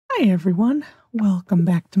Hi everyone, welcome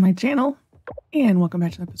back to my channel and welcome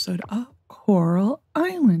back to an episode of Coral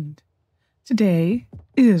Island. Today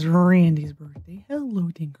is Randy's birthday. Hello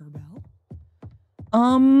Tinkerbell.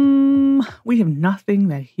 We have nothing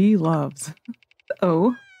that he loves.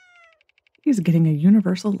 So he's getting a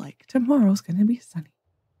universal like. Tomorrow's gonna be sunny.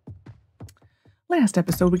 Last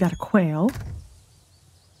episode we got a quail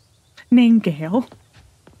named Gale.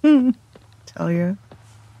 Tell ya.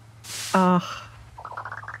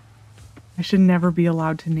 I should never be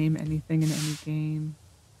allowed to name anything in any game,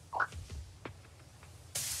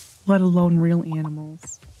 let alone real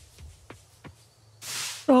animals.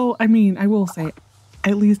 So, I mean, I will say,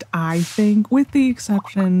 at least I think, with the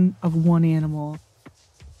exception of one animal,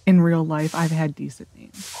 in real life, I've had decent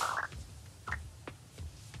names.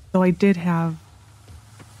 So I did have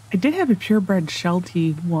a purebred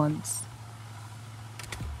Sheltie once.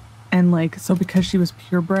 And like, so because she was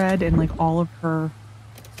purebred and like all of her,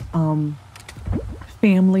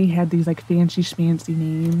 family had these like fancy schmancy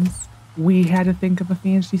names, we had to think of a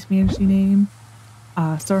fancy schmancy name.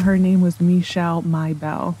 So her name was Michelle My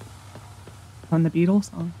Belle on the Beatles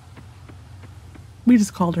song. We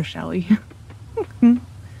just called her Shelly.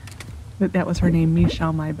 But that was her name,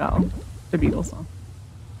 Michelle My Belle, the Beatles song.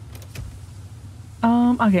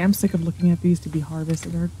 Okay, I'm sick of looking at these to be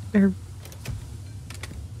harvested. They're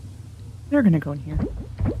gonna go in here.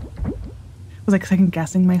 I was like second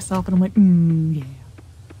guessing myself and I'm like, yeah.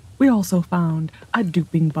 We also found a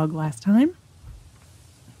duping bug last time.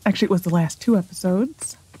 Actually, it was the last 2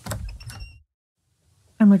 episodes.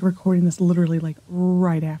 I'm like recording this literally like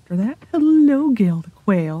right after that. Hello, Gale the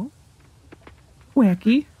quail.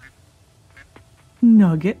 Wacky.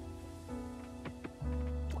 Nugget.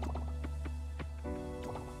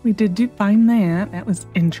 We did find that. That was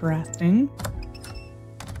interesting.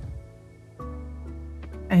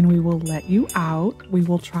 And we will let you out. We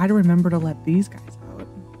will try to remember to let these guys out.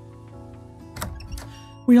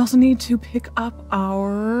 We also need to pick up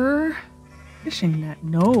our fishing net.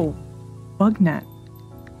 No, bug net.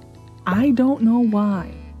 I don't know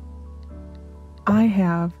why. I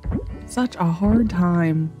have such a hard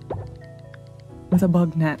time with a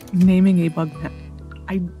bug net, naming a bug net.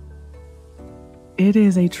 It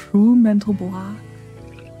is a true mental block.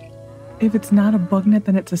 If it's not a bug net,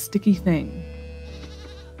 then it's a sticky thing.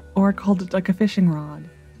 Or I called it like a fishing rod.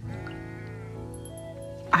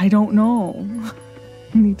 I don't know.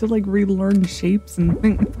 I need to like relearn shapes and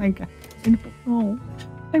things like that. I don't know.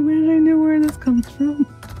 I wish I knew where this comes from.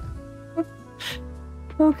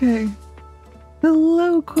 Okay.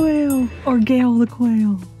 Hello, quail. Or Gale the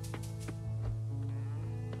quail.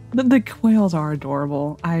 The quails are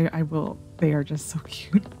adorable. I will. They are just so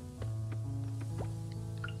cute.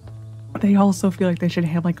 They also feel like they should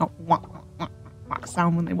have like a walk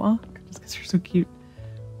sound when they walk, just because they're so cute.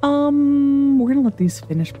 We're gonna let these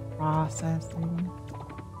finish processing.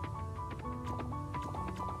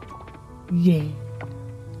 Yay.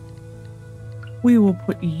 We will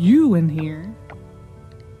put you in here.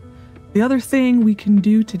 The other thing we can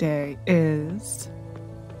do today is,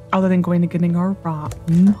 other than going to getting our rod.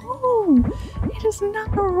 No, it is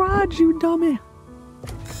not a rod, you dummy.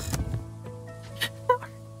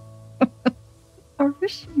 Our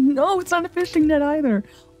fish? No, it's not a fishing net either.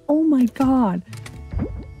 Oh my god.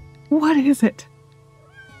 What is it?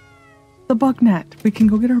 The bug net. We can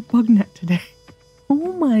go get our bug net today.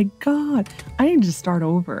 Oh my god. I need to start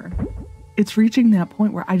over. It's reaching that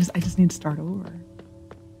point where I just need to start over.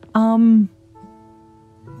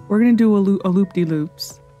 We're gonna do a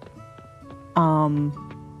loop-de-loops. I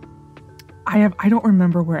don't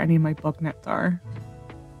remember where any of my bug nets are.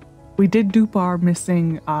 We did dupe our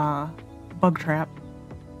missing bug trap.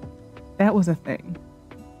 That was a thing.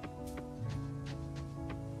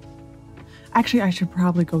 Actually, I should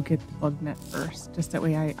probably go get the bug net first. Just that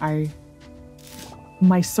way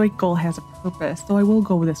my cycle has a purpose. So I will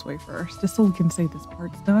go this way first. Just so we can say this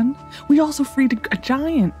part's done. We also freed a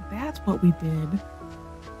giant. That's what we did.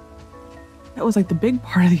 That was like the big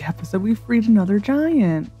part of the episode. We freed another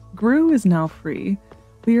giant. Gru is now free.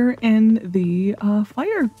 We're in the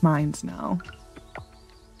fire mines now.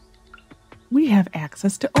 We have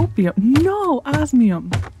access to opium. No, osmium.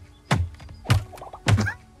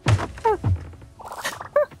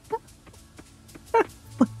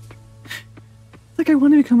 Like I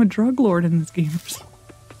want to become a drug lord in this game.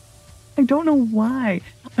 I don't know why.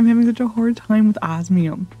 I'm having such a hard time with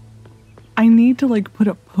osmium. I need to like put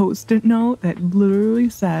a post-it note that literally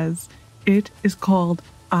says, it is called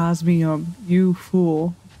osmium, you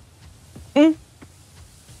fool.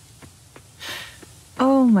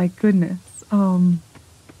 Oh my goodness.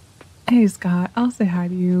 Hey Scott, I'll say hi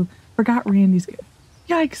to you. Forgot Randy's gift.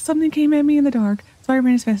 Yikes, something came at me in the dark, so I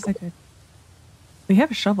ran as fast as I could. They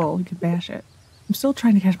have a shovel, we could bash it. I'm still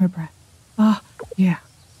trying to catch my breath. Yeah.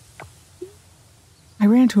 I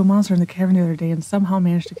ran into a monster in the cavern the other day and somehow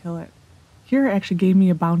managed to kill it. Kira actually gave me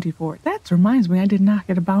a bounty for it. That reminds me, I did not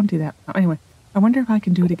get a bounty that... Anyway, I wonder if I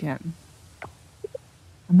can do it again.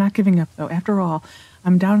 I'm not giving up, though. After all,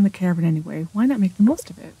 I'm down in the cavern anyway. Why not make the most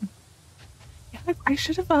of it? Yeah, I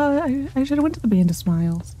should have, I should have went to the Band of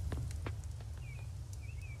Smiles.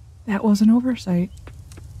 That was an oversight.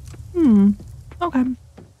 Okay.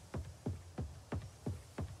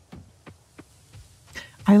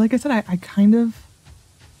 Like I said, I kind of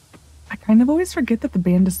always forget that the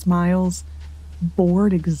Band of Smiles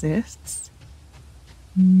board exists.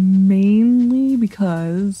 Mainly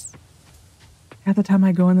because at the time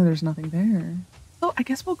I go in there, there's nothing there. So I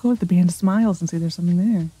guess we'll go with the Band of Smiles and see if there's something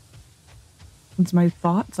there. Since my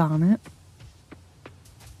thoughts on it.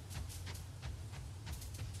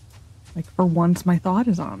 Like, for once, my thought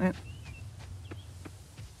is on it.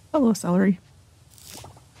 Hello, celery.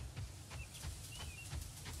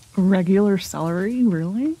 Regular celery?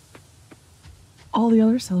 Really? All the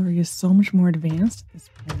other celery is so much more advanced at this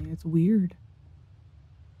point. It's weird.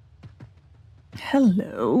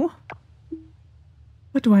 Hello.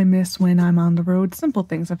 What do I miss when I'm on the road? Simple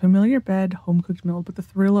things. A familiar bed, home-cooked meal, but the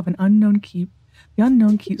thrill of an unknown keep. The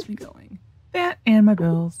unknown keeps me going. That and my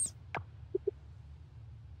bills.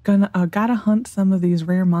 Gotta hunt some of these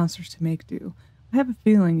rare monsters to make do. I have a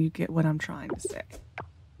feeling you get what I'm trying to say.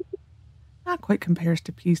 Not quite compares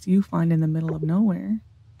to peace you find in the middle of nowhere.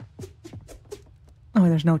 Oh,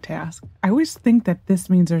 there's no task. I always think that this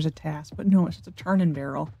means there's a task, but no, it's just a turn and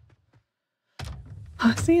barrel.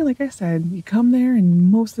 See, like I said, you come there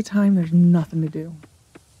and most of the time there's nothing to do.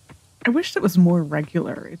 I wish it was more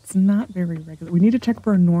regular. It's not very regular. We need to check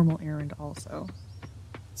for a normal errand also.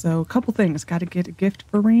 So, a couple things. Got to get a gift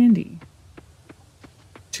for Randy.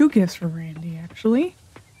 2 gifts for Randy, actually.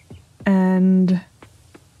 And,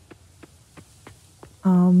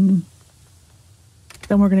 then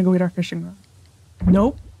we're going to go get our fishing rod.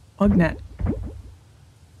 Nope. Bug net.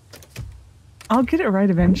 I'll get it right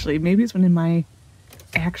eventually. Maybe it's when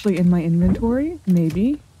actually in my inventory.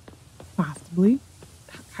 Maybe. Possibly.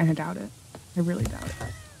 I kind of doubt it. I really doubt it.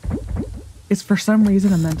 It's for some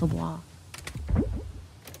reason a mental block.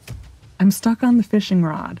 I'm stuck on the fishing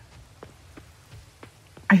rod.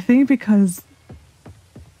 I think I'm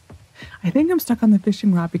stuck on the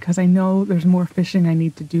fishing rod because I know there's more fishing I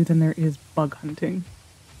need to do than there is bug hunting.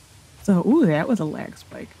 So, ooh, that was a lag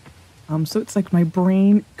spike. So it's like my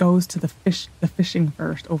brain goes to the fishing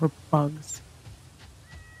first over bugs.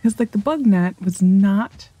 Because like the bug net was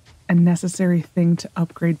not a necessary thing to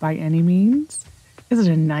upgrade by any means. Is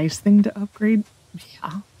it a nice thing to upgrade?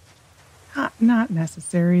 Yeah. Not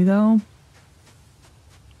necessary though.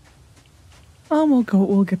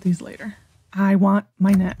 We'll get these later. I want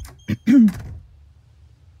my net.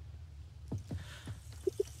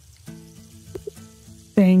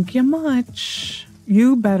 Thank you much.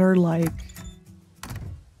 You better like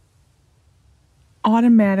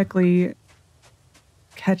automatically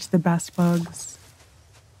catch the best bugs.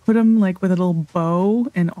 Put them like with a little bow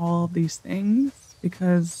and all of these things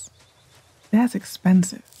because that's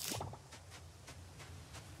expensive.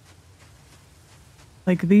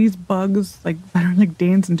 Like these bugs like better like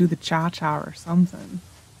dance and do the cha-cha or something.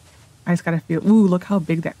 I just gotta feel, ooh, look how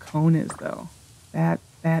big that cone is though.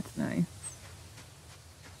 That's nice.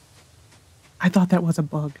 I thought that was a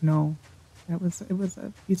bug. No, it was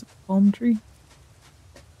a piece of palm tree.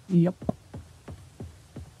 Yep.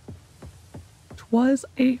 Was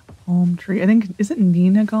a palm tree. I think, isn't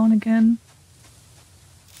Nina gone again?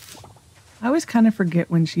 I always kind of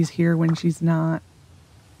forget when she's here, when she's not.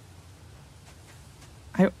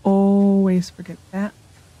 I always forget that.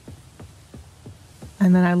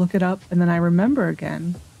 And then I look it up and then I remember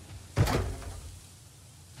again.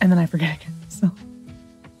 And then I forget again. So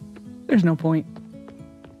there's no point.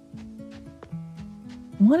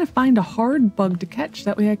 I want to find a hard bug to catch.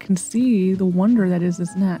 That way I can see the wonder that is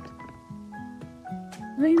this net.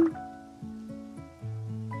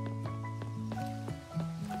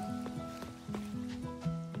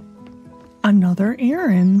 Another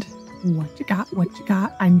errand. What you got? What you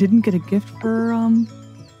got? I didn't get a gift for,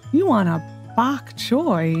 you want a bok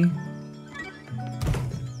choy.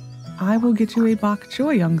 I will get you a bok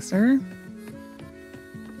choy, young sir.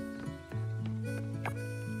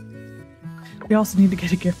 We also need to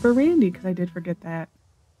get a gift for Randy, because I did forget that.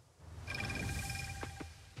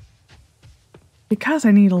 Because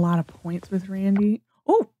I need a lot of points with Randy.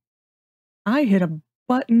 Oh, I hit a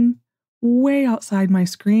button way outside my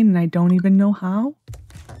screen and I don't even know how.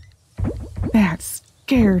 That's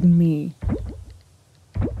scared me.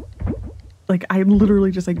 Like, I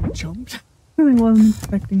literally just like jumped. I wasn't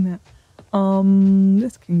expecting that.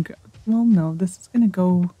 This can go. Well, no, this is gonna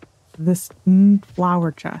go this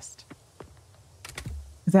flower chest.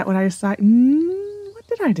 Is that what I decided? What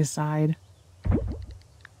did I decide?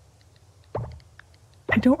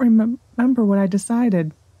 I don't remember what I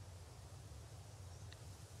decided.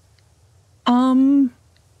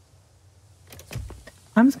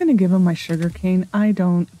 I'm just gonna give him my sugar cane.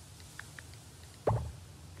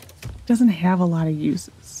 Doesn't have a lot of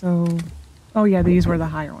uses, so... Oh yeah, these were the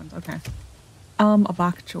higher ones, okay. A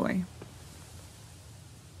bok choy.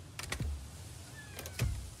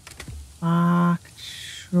 Bok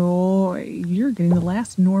choy. You're getting the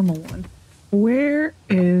last normal one. Where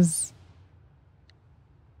is...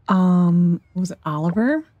 what was it,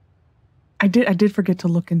 Oliver? I did forget to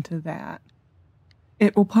look into that.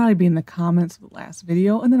 It will probably be in the comments of the last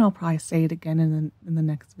video, and then I'll probably say it again in the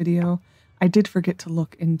next video. I did forget to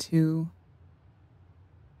look into...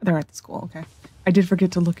 They're at the school, okay. I did forget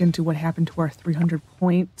to look into what happened to our 300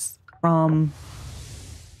 points from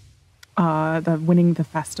the winning the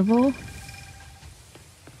festival.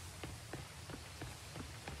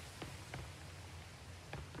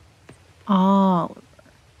 Oliver.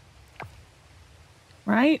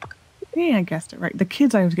 Right? Yeah, I guessed it right. The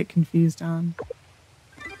kids I always get confused on.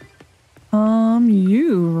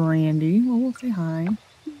 You, Randy. Well, we'll say hi.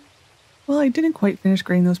 Well, I didn't quite finish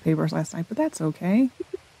grading those papers last night, but that's okay.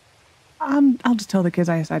 I'll just tell the kids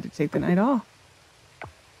I decided to take the night off.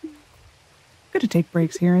 Good to take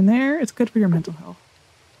breaks here and there. It's good for your mental health.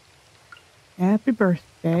 Happy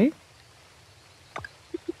birthday.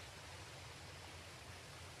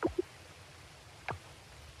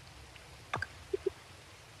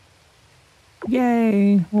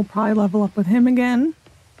 Yay. We'll probably level up with him again.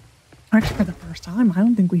 Actually, for the first time, I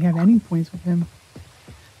don't think we have any points with him.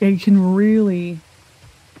 Yeah, you can really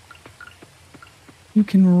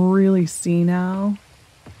see now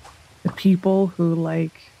the people who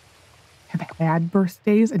like have had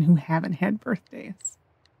birthdays and who haven't had birthdays.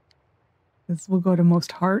 This will go to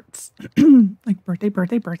most hearts. Like birthday.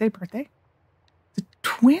 The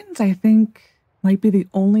twins, I think, might be the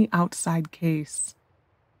only outside case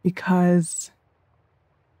because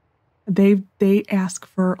they ask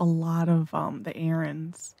for a lot of the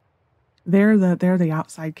errands. They're the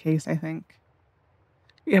outside case, I think.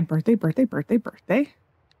 Yeah, birthday.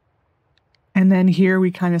 And then here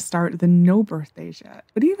we kind of start the no birthdays yet.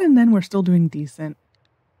 But even then we're still doing decent.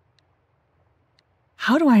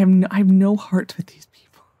 How do I have no heart with these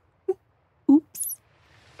people?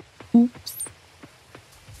 Oops.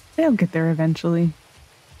 They'll get there eventually.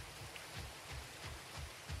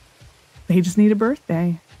 They just need a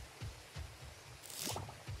birthday.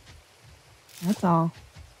 That's all.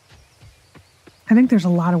 I think there's a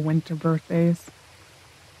lot of winter birthdays.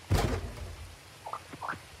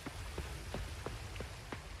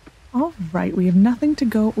 All right, we have nothing to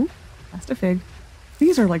go. Ooh, that's a fig.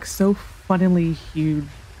 These are like so funnily huge.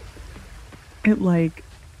 It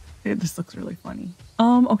just looks really funny.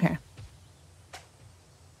 Okay.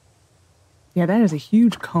 Yeah, that is a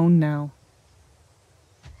huge cone now.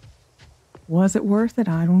 Was it worth it?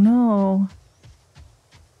 I don't know.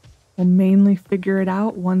 We'll mainly figure it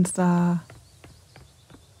out once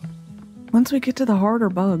we get to the harder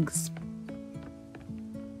bugs.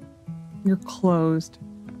 You're closed.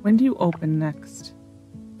 When do you open next?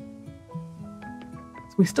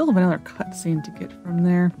 So we still have another cutscene to get from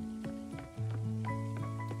there.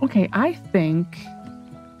 Okay, I think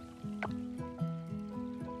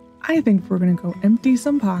we're gonna go empty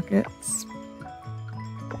some pockets.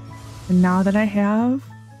 And now that I have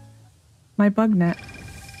my bug net,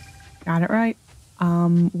 got it right.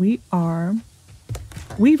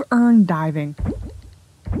 We've earned diving.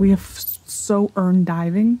 We have so earned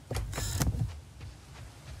diving.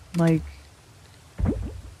 Like,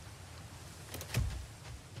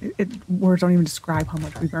 words don't even describe how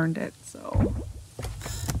much we've earned it, so.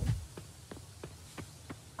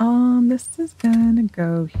 This is gonna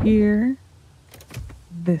go here.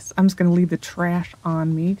 I'm just gonna leave the trash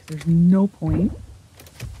on me because there's no point.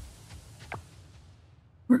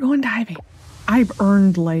 We're going diving. I've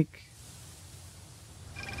earned like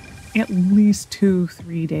at least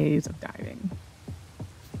 2-3 days of diving.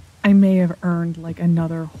 I may have earned like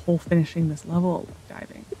another whole finishing this level of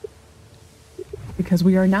diving. Because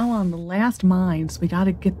we are now on the last mine, so we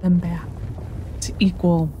gotta get them back to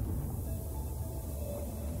equal.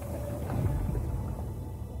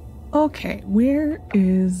 Okay,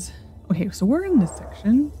 okay, so we're in this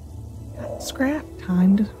section. Got scrap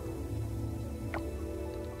time to...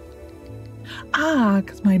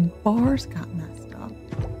 because my bars got messed up.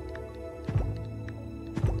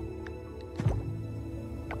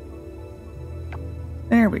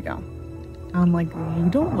 There we go. I'm like, you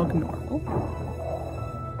don't look normal.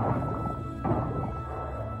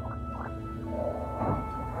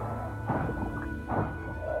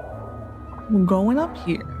 We're going up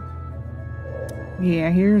here. Yeah,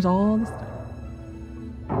 here's all the stuff.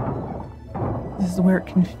 This is where it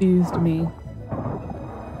confused me.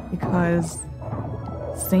 Because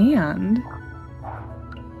sand...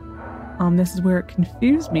 this is where it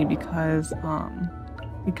confused me because,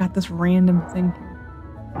 it got this random thing here.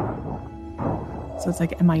 So it's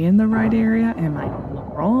like, am I in the right area? Am I in the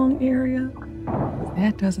wrong area?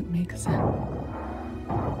 That doesn't make sense.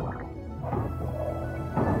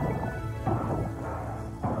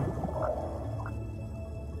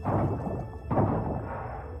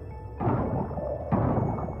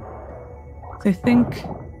 So I think,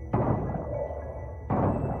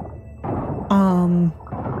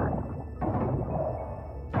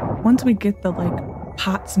 once we get the like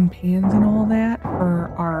pots and pans and all that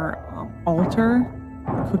for our altar,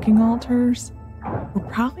 the cooking altars, we're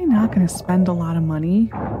probably not going to spend a lot of money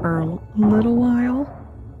for a little while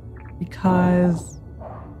because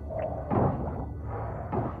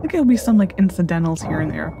I think it'll be some like incidentals here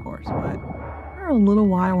and there, of course, but for a little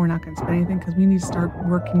while we're not going to spend anything because we need to start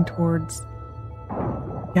working towards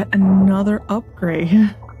yet another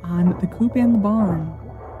upgrade on the coop and the barn.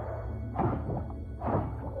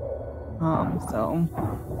 So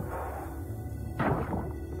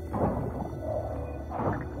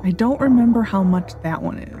I don't remember how much that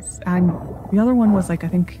one is. And the other one was like, I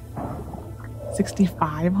think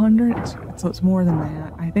 6,500. So it's more than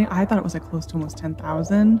that. I thought it was like close to almost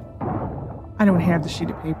 10,000. I don't have the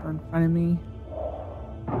sheet of paper in front of me.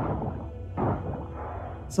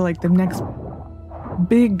 So like the next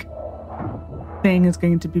big thing is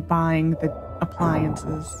going to be buying the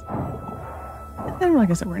appliances. And then, like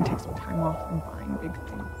I said, we're going to take some time off from buying big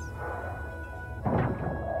things.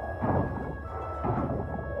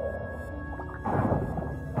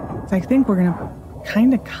 So I think we're going to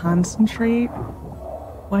kind of concentrate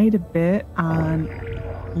quite a bit on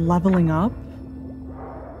leveling up.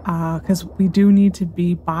 Because we do need to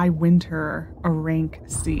be, by winter, a rank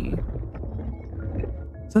C.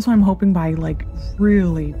 So that's why I'm hoping by, like,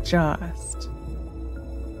 really just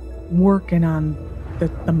working on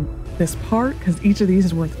this part, because each of these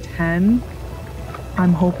is worth 10.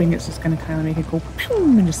 I'm hoping it's just going to kind of make it go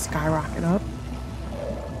boom and just skyrocket up.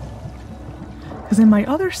 Because in my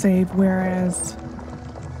other save, whereas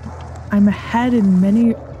I'm ahead in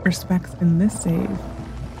many respects in this save,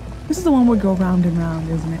 this is the one we go round and round,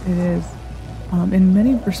 isn't it? It is. In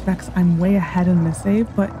many respects, I'm way ahead in this save,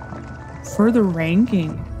 but for the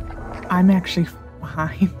ranking, I'm actually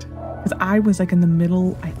behind. Because I was like in the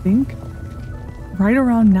middle, I think. Right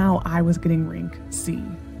around now, I was getting rank C.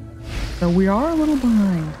 So we are a little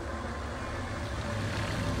behind.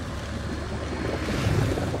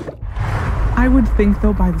 I would think,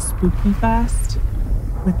 though, by the Spooky Fest,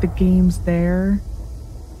 with the games there,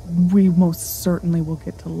 we most certainly will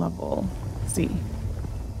get to level C.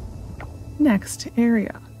 Next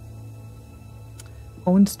area.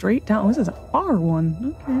 Going straight down. Oh, this is a far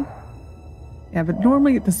one. Okay. Yeah, but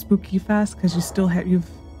normally at the Spooky Fest, because you still have, you've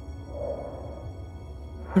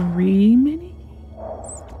 3 mini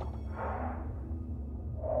games?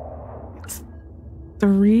 It's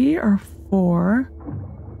 3 or 4.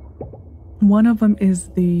 One of them is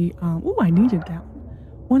the, oh, I needed that one.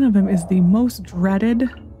 One of them is the most dreaded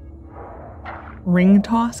ring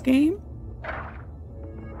toss game.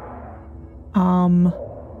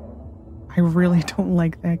 I really don't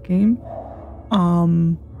like that game.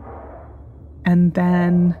 And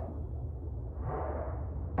then,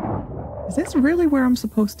 is this really where I'm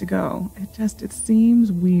supposed to go? It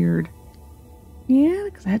seems weird. Yeah,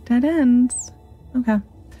 because that dead ends. Okay.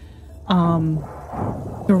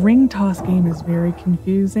 The ring toss game is very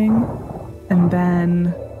confusing. And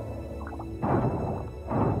then,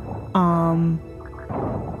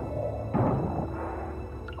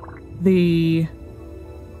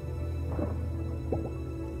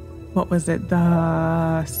 what was it?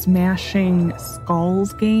 The Smashing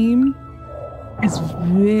Skulls game is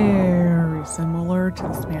very similar to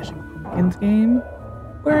the Smashing Pumpkins game,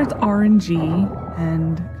 where it's RNG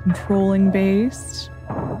and controlling based.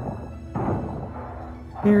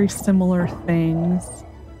 Very similar things.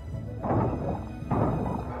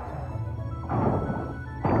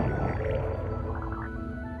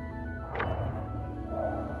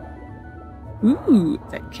 Ooh,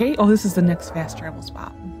 is that Kate? Oh, this is the next fast travel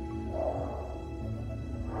spot.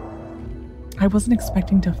 I wasn't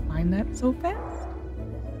expecting to find that so fast.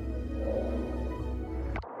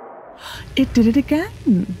 It did it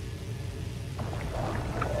again.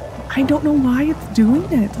 I don't know why it's doing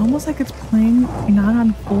it. It's almost like it's playing not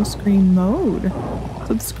on full screen mode.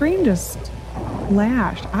 So the screen just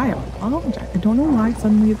flashed. I apologize. I don't know why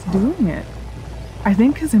suddenly it's doing it. I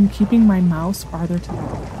think because I'm keeping my mouse farther to the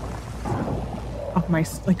of my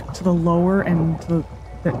like to the lower and to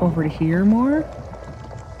the over to here more.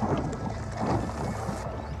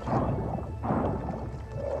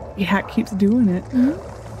 Yeah, it keeps doing it.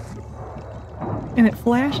 And it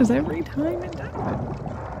flashes every time it does it.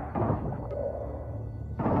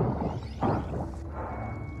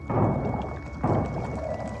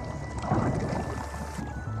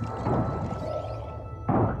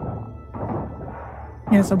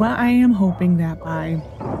 Yeah, so but I am hoping that by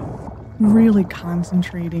really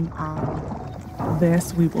concentrating on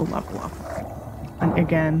this, we will level up. And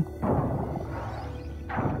again.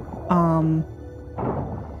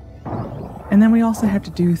 And then we also have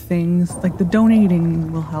to do things like the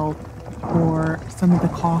donating will help for some of the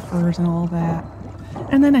coffers and all that.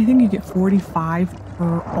 And then I think you get 45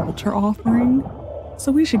 per altar offering.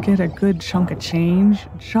 So we should get a good chunk of change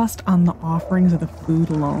just on the offerings of the food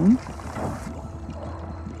alone.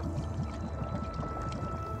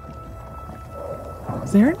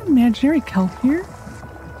 Is there an imaginary kelp here?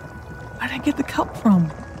 Where'd I get the kelp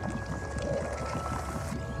from?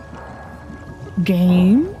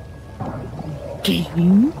 Game?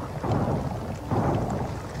 Game?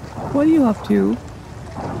 What are you up to?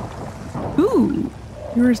 Ooh,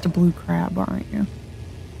 you're just a blue crab, aren't you?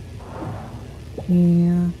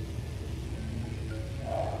 Yeah.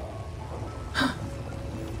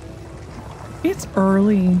 It's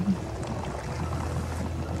early.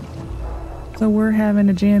 So we're having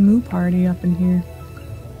a Jamu party up in here.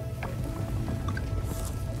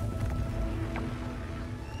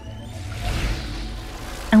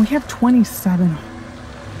 And we have 27.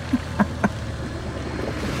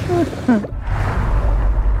 It's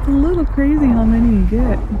a little crazy how many you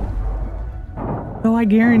get. Though I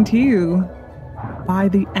guarantee you, by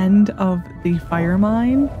the end of the fire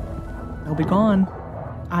mine, they'll be gone.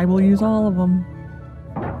 I will use all of them.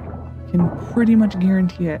 Can pretty much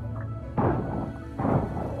guarantee it.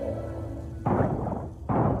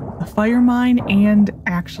 The fire mine and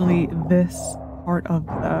actually this part of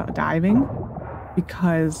the diving.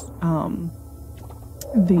 Because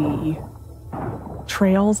the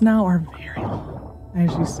trails now are very long,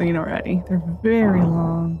 as you've seen already. They're very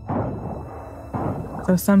long.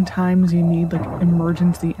 So sometimes you need like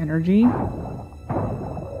emergency energy.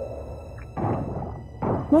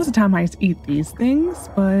 Most of the time I just eat these things,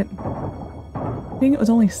 but I think it was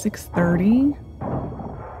only 6:30.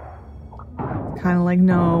 It's kind of like,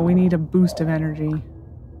 no, we need a boost of energy.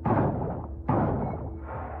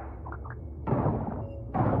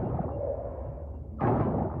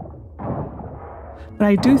 But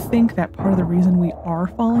I do think that part of the reason we are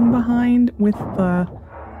falling behind with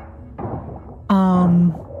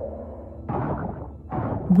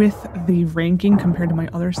the ranking compared to my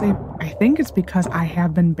other save, I think it's because I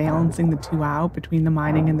have been balancing the two out between the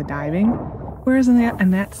mining and the diving. Whereas in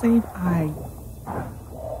that save,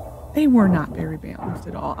 they were not very balanced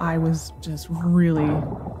at all. I was just really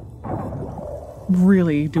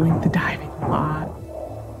doing the diving a lot.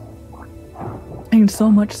 And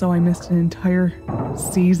so much so I missed an entire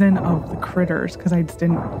season of the critters because I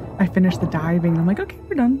finished the diving and I'm like, okay,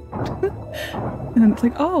 we're done. And then it's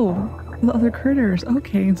like, oh, the other critters.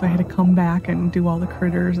 Okay, and so I had to come back and do all the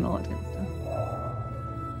critters and all that type of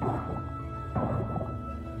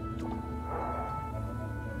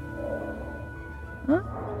stuff.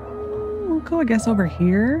 We'll go, I guess, over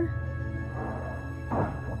here.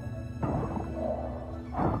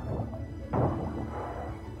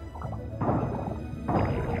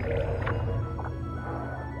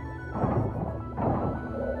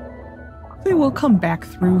 We'll come back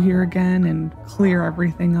through here again and clear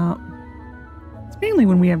everything up. It's mainly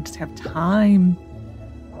when we just have time.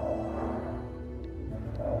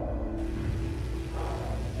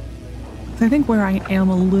 So I think where I am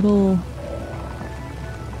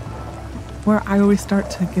where I always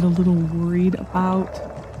start to get a little worried about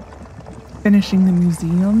finishing the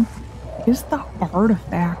museum is the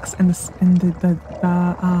artifacts and the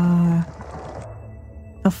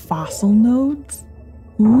fossil nodes.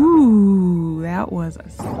 Ooh, that was a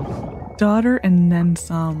stutter and then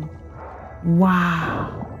some.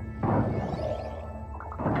 Wow.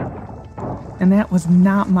 And that was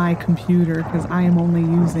not my computer because I am only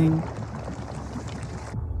using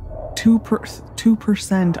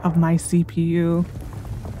 2% of my CPU.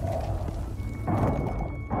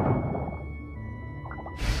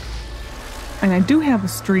 And I do have a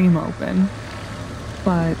stream open,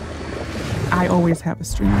 but I always have a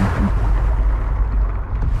stream open.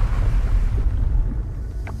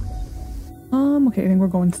 Okay, I think we're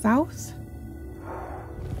going south.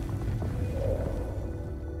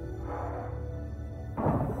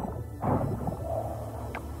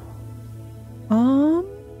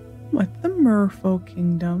 What's the Merfolk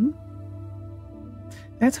Kingdom?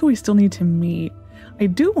 That's who we still need to meet. I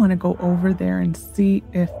do want to go over there and see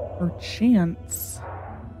if, perchance,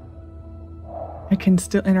 I can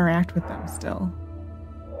still interact with them still.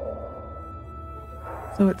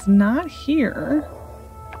 So it's not here.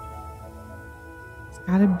 It's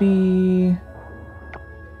gotta be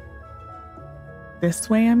this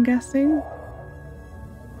way, I'm guessing.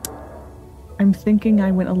 I'm thinking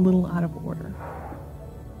I went a little out of order.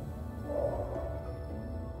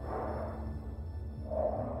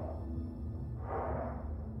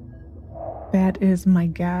 That is my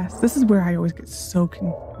guess. This is where I always get so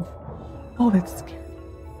confused. Oh, that's scary.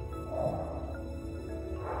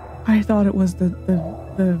 I thought it was the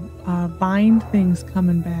vine things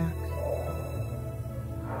coming back.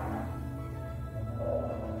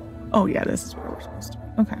 Oh yeah, this is where we're supposed to be.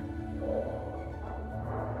 Okay.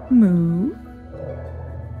 Move.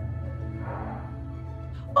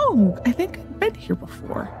 Oh, I think I've been here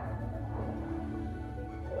before.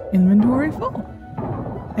 Inventory full.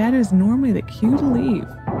 That is normally the cue to leave.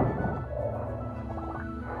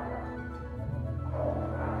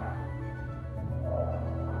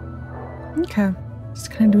 Okay, just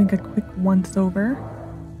kind of doing a quick once over.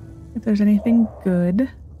 If there's anything good.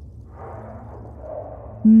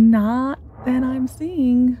 Not that I'm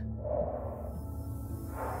seeing.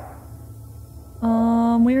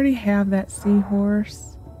 We already have that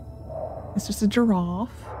seahorse. It's just a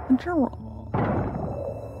giraffe. A giraffe.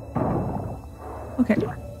 Okay.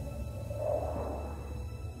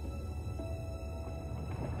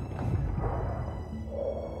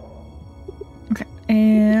 Okay,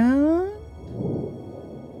 and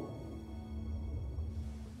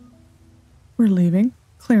we're leaving,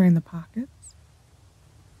 clearing the pockets.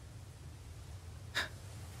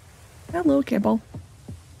 Hello, kibble.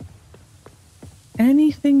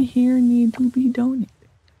 Anything here need to be donated?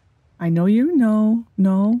 I know you know.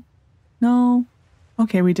 No. No.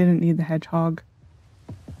 Okay, we didn't need the hedgehog.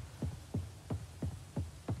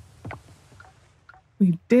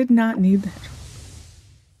 We did not need the hedgehog.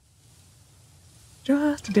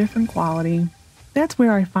 Just a different quality. That's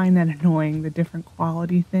where I find that annoying, the different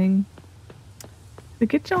quality thing. They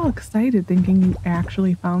get y'all excited thinking you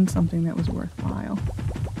actually found something that was worthwhile.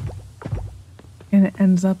 And it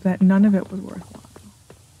ends up that none of it was worthwhile.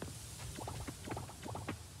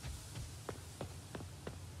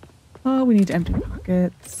 Oh, we need to empty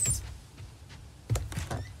pockets.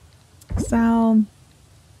 Sell.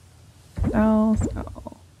 Sell,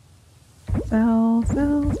 sell. Sell,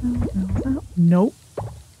 sell, sell, sell, sell. Nope.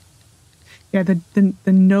 Yeah, the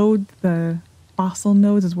node, the fossil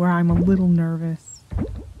nodes is where I'm a little nervous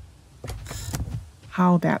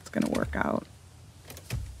how that's gonna work out.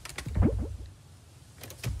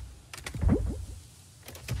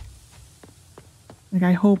 Like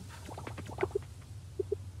I hope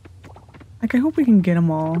we can get them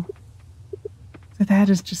all. So that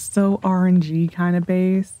is just so RNG kind of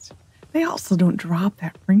based. They also don't drop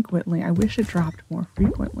that frequently. I wish it dropped more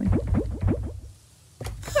frequently.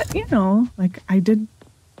 But, you know, like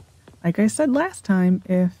I said last time,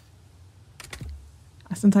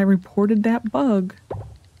 since I reported that bug,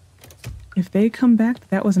 if they come back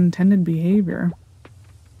that was intended behavior,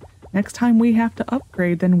 next time we have to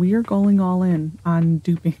upgrade, then we are going all in on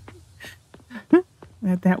duping.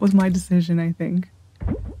 That was my decision, I think.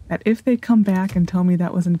 That if they come back and tell me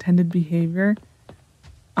that was intended behavior,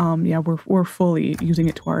 yeah, we're fully using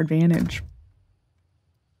it to our advantage.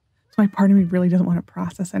 So my part of me really doesn't want to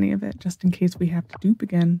process any of it, just in case we have to dupe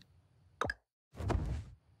again.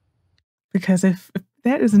 Because if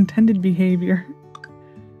that is intended behavior,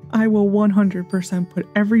 I will 100% put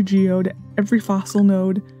every geode, every fossil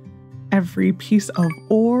node, every piece of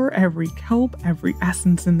ore, every kelp, every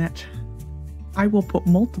essence in that. I will put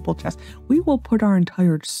multiple chests. We will put our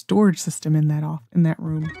entire storage system in that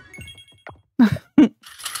room.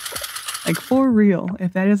 Like for real,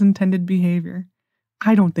 if that is intended behavior.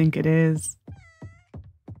 I don't think it is.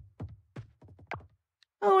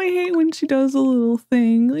 Oh, I hate when she does a little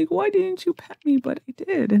thing. Like, why didn't you pet me? But I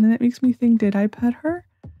did. And then it makes me think, did I pet her?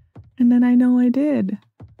 And then I know I did.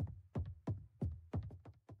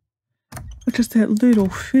 But just that little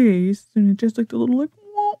face. And it just like the little like,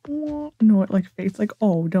 wah, wah. No, it like face like,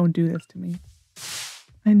 oh, don't do this to me.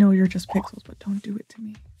 I know you're just pixels, but don't do it to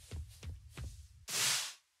me.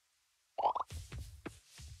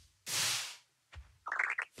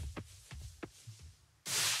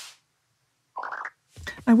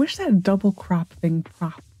 I wish that double crop thing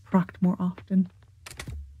procced more often.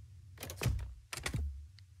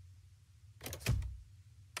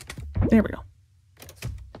 There we go.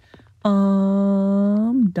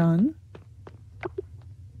 Done.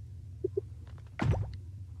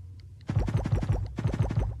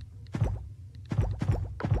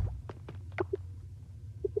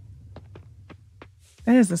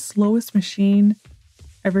 That is the slowest machine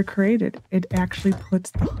ever created. It actually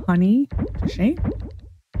puts the honey to shame.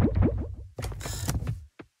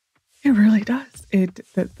 It really does.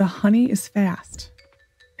 The honey is fast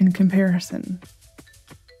in comparison.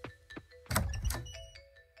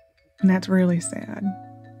 And that's really sad.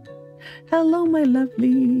 Hello, my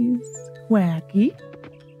lovelies. Wacky.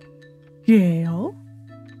 Gail.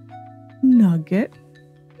 Nugget.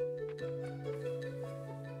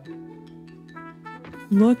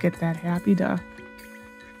 Look at that happy duck.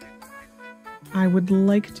 I would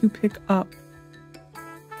like to pick up.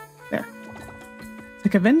 There. It's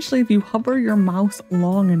like eventually if you hover your mouse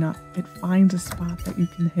long enough, it finds a spot that you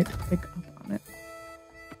can hit pick up on it.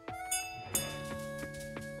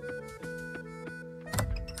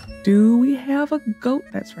 Do we have a goat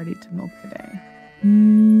that's ready to milk today?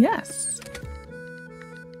 Yes.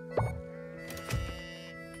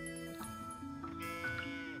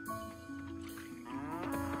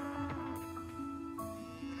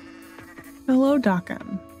 Hello,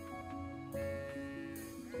 Dockham.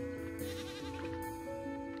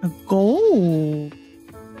 A gold.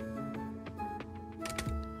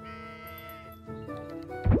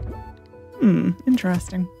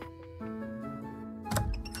 Interesting.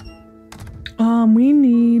 We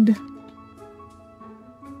need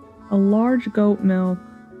a large goat milk,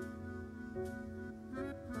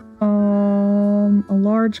 a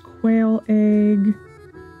large quail egg.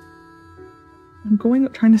 I'm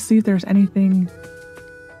trying to see if there's anything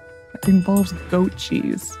that involves goat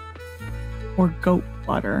cheese or goat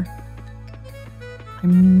butter.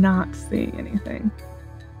 I'm not seeing anything.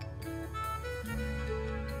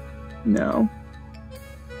 No.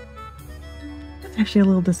 That's actually a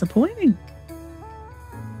little disappointing.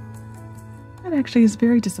 That actually is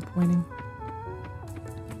very disappointing.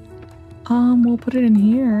 We'll put it in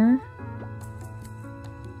here.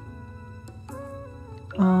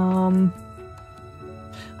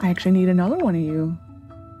 I actually need another one of you.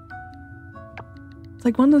 It's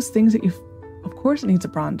like one of those things that of course it needs a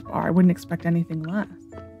bronze bar. I wouldn't expect anything less.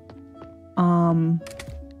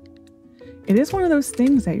 It is one of those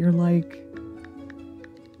things that you're like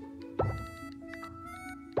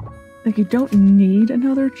you don't need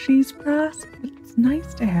another cheese press, but it's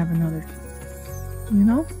nice to have another cheese, you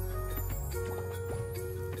know?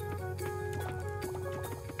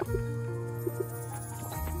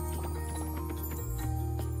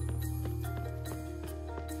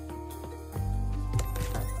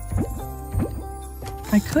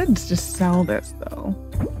 I could just sell this though.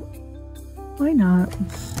 Why not?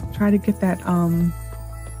 Try to get that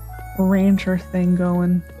rancher thing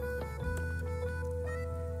going.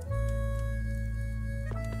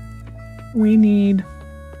 We need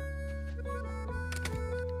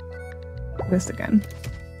this again.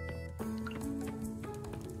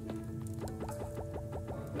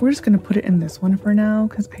 We're just gonna put it in this one for now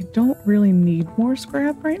because I don't really need more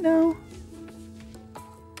scrap right now.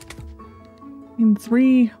 In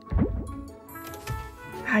 3,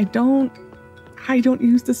 I don't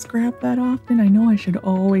use the scrap that often. I know I should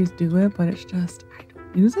always do it, but it's just I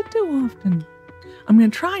don't use it too often. I'm gonna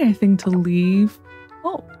try, I think, to leave.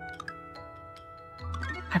 Oh,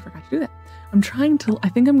 I forgot to do that. I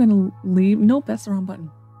think I'm gonna leave. Nope, that's the wrong button.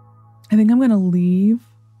 I think I'm gonna leave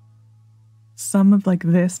some of like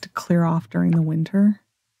this to clear off during the winter.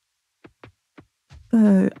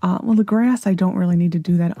 The grass, I don't really need to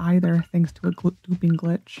do that either, thanks to a looping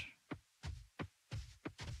glitch.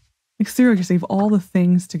 Like seriously, of all the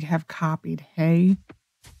things to have copied, hay.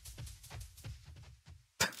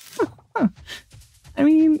 I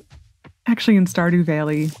mean, actually in Stardew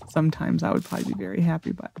Valley, sometimes I would probably be very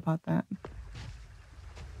happy about that.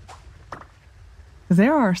 Because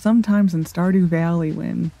there are some times in Stardew Valley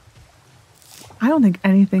when I don't think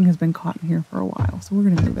anything has been caught in here for a while, so we're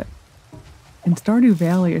going to move it. In Stardew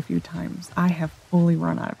Valley a few times, I have fully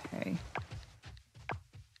run out of hay.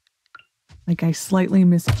 Like I slightly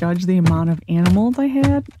misjudged the amount of animals I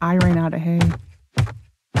had. I ran out of hay.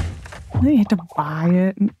 And then you had to buy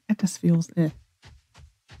it, and it just feels eh.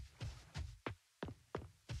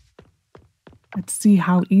 Let's see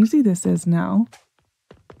how easy this is now.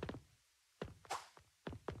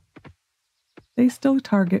 They still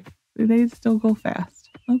go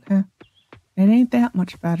fast. Okay. It ain't that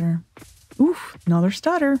much better. Oof, another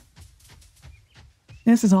stutter.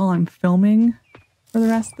 This is all I'm filming for the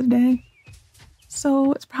rest of the day.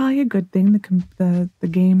 So it's probably a good thing the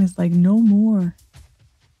game is like, no more.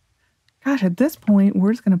 Gosh, at this point,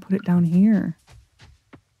 we're just going to put it down here.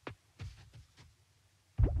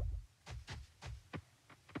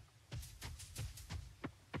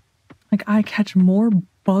 Like, I catch more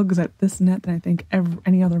bugs at this net than I think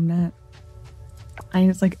any other net. I mean,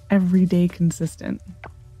 it's like everyday consistent.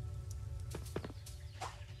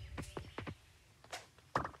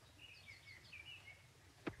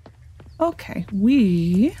 Okay,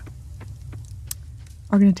 we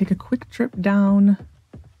are going to take a quick trip down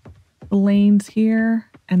the lanes here,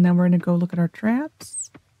 and then we're going to go look at our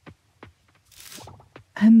traps.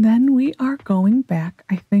 And then we are going back,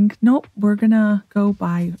 I think. Nope, we're going to go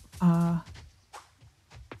buy pots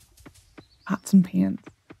and pans.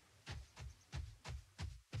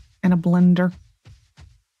 And a blender.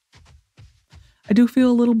 I do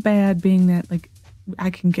feel a little bad being that, like,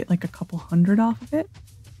 I can get like a couple hundred off of it.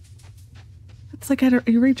 It's like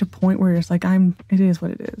you reach a point where it's like, it is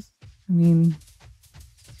what it is. I mean,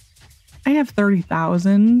 I have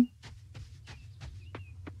 30,000.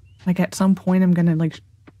 Like, at some point I'm gonna like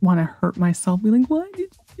want to hurt myself, be like, why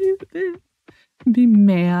did you do this? Be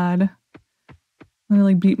mad. I'm gonna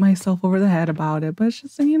like beat myself over the head about it, but it's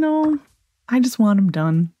just, you know, I just want them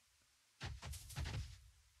done.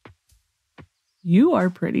 You are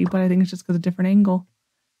pretty, but I think it's just because of a different angle.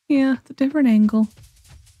 Yeah, it's a different angle.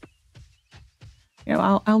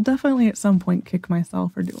 Yeah, I'll definitely at some point kick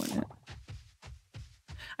myself for doing it.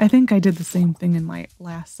 I think I did the same thing in my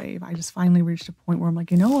last save. I just finally reached a point where I'm like,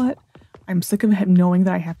 you know what? I'm sick of knowing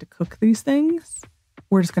that I have to cook these things.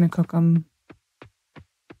 We're just going to cook them.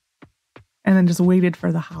 And then just waited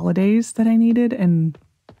for the holidays that I needed, and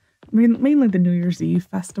mainly the New Year's Eve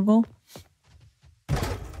festival.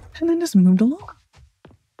 And then just moved along.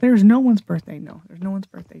 There's no one's birthday. No, there's no one's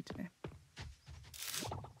birthday today.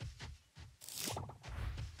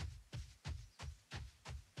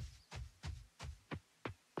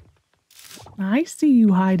 I see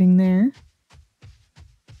you hiding there.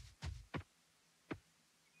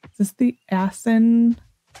 Is this the Asin?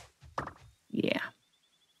 Yeah.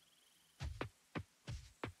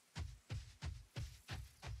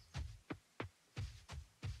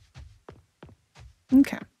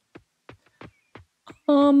 Okay.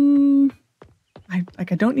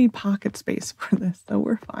 I don't need pocket space for this, so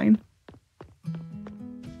we're fine.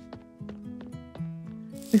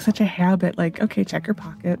 It's like such a habit, like, okay, check your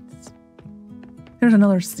pockets. There's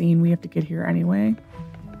another scene we have to get here anyway.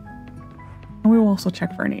 And we will also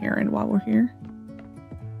check for an errand while we're here.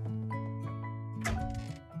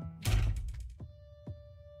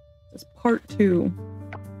 This is part 2.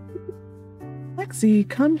 Lexi,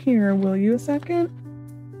 come here, will you a second?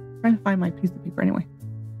 I'm trying to find my piece of paper anyway.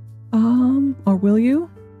 Or will you?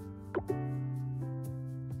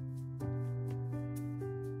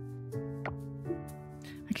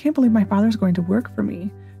 I can't believe my father's going to work for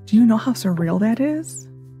me. Do you know how surreal that is?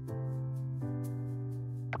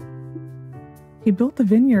 He built the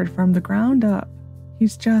vineyard from the ground up.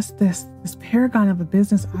 He's just this paragon of a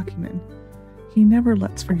business acumen. He never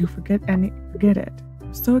lets you forget it.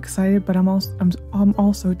 I'm so excited, but I'm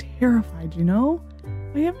also terrified, you know?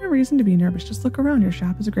 I have no reason to be nervous. Just look around. Your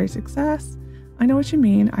shop is a great success. I know what you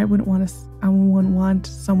mean. I wouldn't want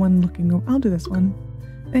someone looking over. I'll do this one.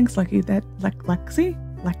 Thanks, Lucky. Lexi?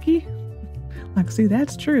 Lexi,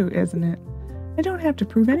 that's true, isn't it? I don't have to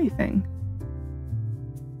prove anything.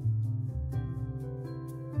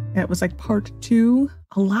 It was like part 2.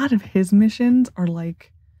 A lot of his missions are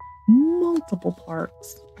like multiple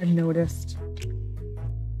parts, I've noticed.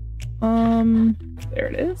 There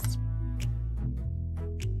it is.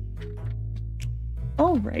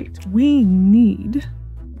 All right, we need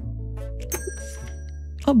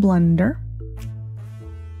a blender.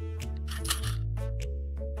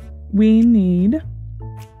 We need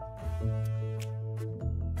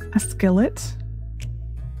a skillet.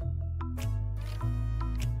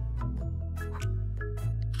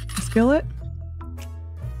 A skillet.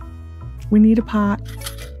 We need a pot.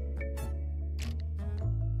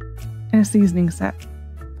 And a seasoning set.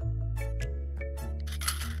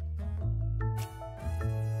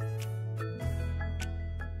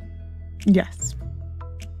 Yes.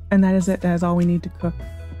 And that is it. That is all we need to cook.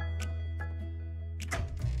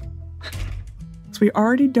 So we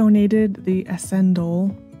already donated the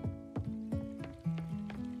Ascendol.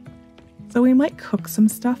 So we might cook some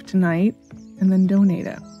stuff tonight and then donate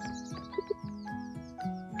it.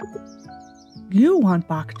 You want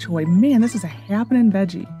bok choy. Man, this is a happening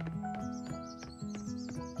veggie.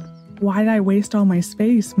 Why did I waste all my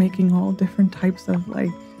space making all different types of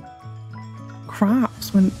like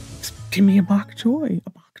crops when give me a bok choy,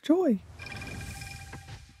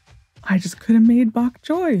 I just could have made bok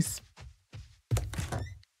choys.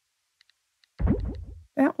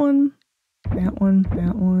 that one, that one,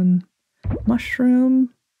 that one.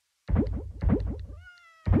 Mushroom.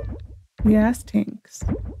 Yes, Tinks.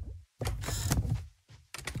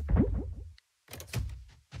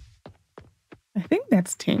 I think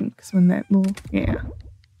that's Tinks when that little, yeah.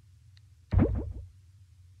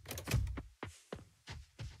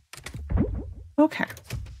 Okay,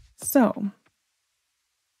 so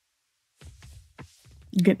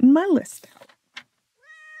getting my list out.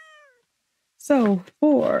 So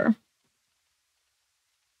for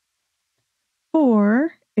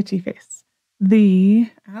Itchy Face, I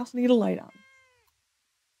also need a light on.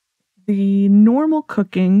 The normal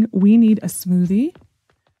cooking, we need a smoothie.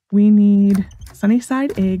 We need sunny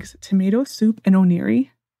side eggs, tomato soup, and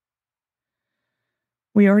onigiri.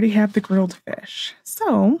 We already have the grilled fish.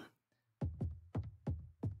 So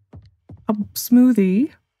a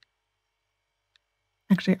smoothie.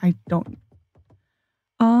 Actually, I don't.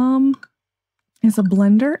 Is a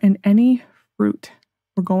blender and any fruit.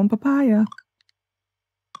 We're going papaya.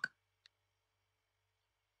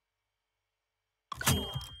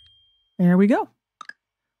 There we go.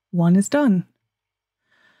 One is done.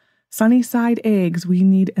 Sunny side eggs. We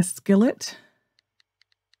need a skillet,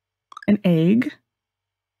 an egg,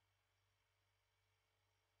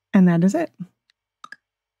 and that is it.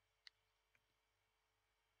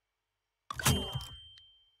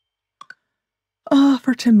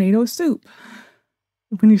 For tomato soup.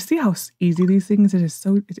 When you see how easy these things, it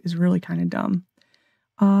is really kind of dumb.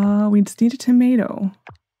 We just need a tomato.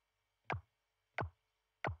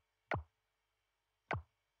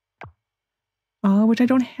 Which I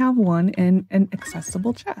don't have one in an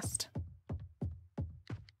accessible chest.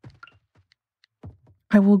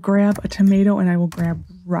 I will grab a tomato and I will grab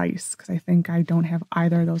rice because I think I don't have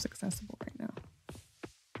either of those accessible right now.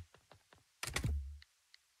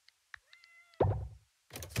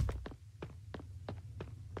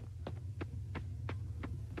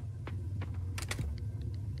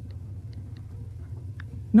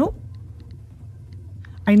 Nope.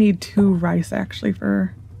 I need 2 rice actually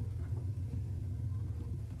for...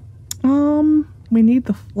 we need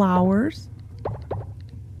the flowers.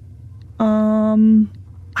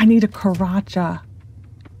 I need a karacha.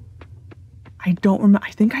 I don't remember.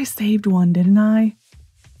 I think I saved one, didn't I?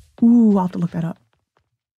 Ooh, I'll have to look that up.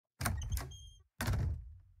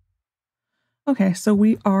 Okay, so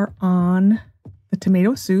we are on the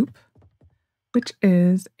tomato soup, which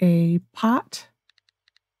is a pot.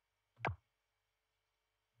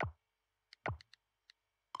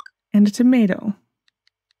 And a tomato.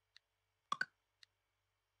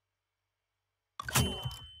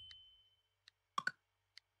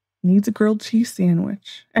 Needs a grilled cheese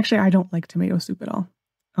sandwich. Actually, I don't like tomato soup at all.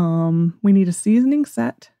 We need a seasoning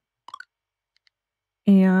set.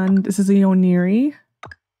 And this is a onigiri.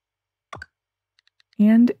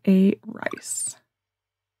 And a rice.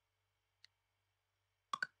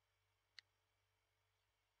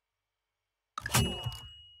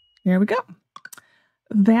 There we go.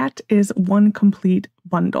 That is one complete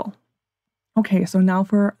bundle. Okay, so now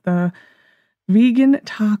for the vegan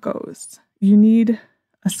tacos. You need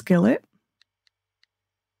a skillet.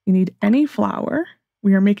 You need any flour.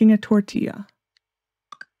 We are making a tortilla.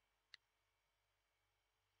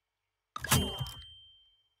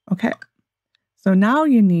 Okay, so now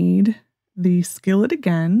you need the skillet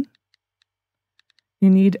again.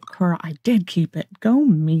 You need, I did keep it. Go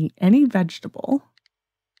me, any vegetable.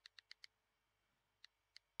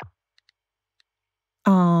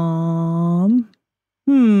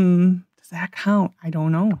 Does that count? I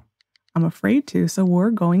don't know. I'm afraid to. So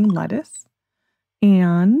we're going lettuce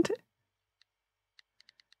and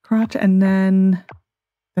crotch and then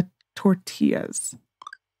the tortillas.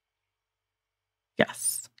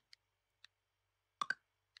 Yes.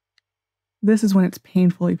 This is when it's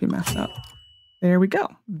painful if you mess up. There we go.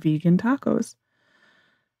 Vegan tacos.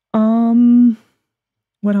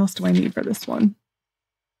 What else do I need for this one?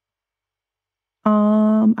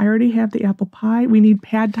 I already have the apple pie. We need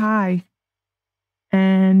pad thai.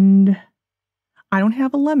 And I don't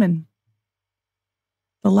have a lemon.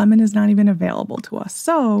 The lemon is not even available to us.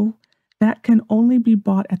 So that can only be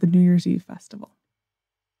bought at the New Year's Eve festival.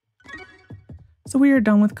 So we are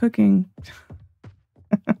done with cooking.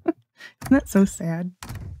 Isn't that so sad?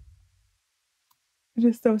 It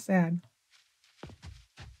is so sad.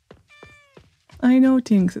 I know,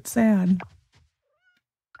 Tinks, it's sad.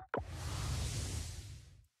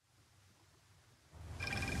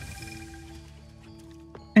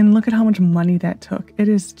 And look at how much money that took. It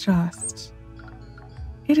is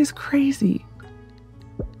crazy.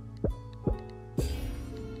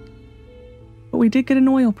 But we did get an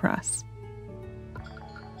oil press.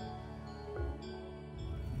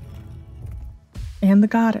 And the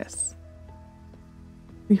goddess.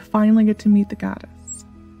 We finally get to meet the goddess.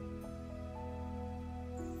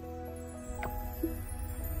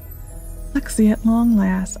 Lexi, at long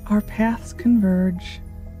last, our paths converge.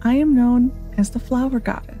 I am known as the flower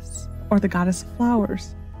goddess, or the goddess of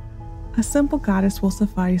flowers. A simple goddess will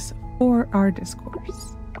suffice for our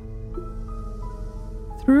discourse.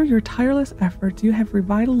 Through your tireless efforts, you have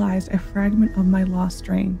revitalized a fragment of my lost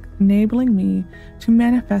strength, enabling me to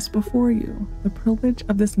manifest before you. The privilege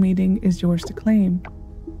of this meeting is yours to claim.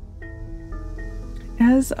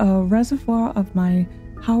 As a reservoir of my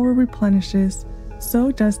power replenishes,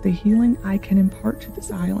 so does the healing I can impart to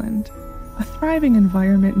this island. A thriving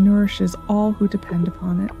environment nourishes all who depend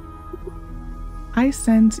upon it. I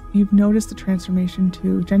sense you've noticed the transformation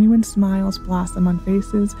too. Genuine smiles blossom on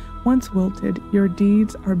faces once wilted. Your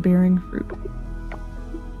deeds are bearing fruit.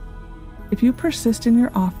 If you persist in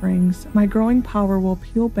your offerings, my growing power will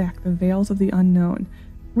peel back the veils of the unknown,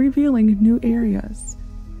 revealing new areas.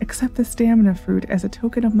 Accept the stamina fruit as a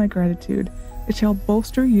token of my gratitude. It shall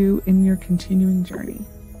bolster you in your continuing journey.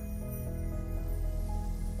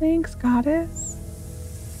 Thanks, goddess.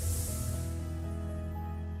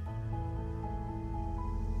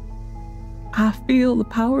 I feel the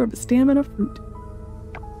power of the stamina fruit.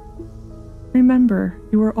 Remember,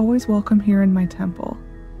 you are always welcome here in my temple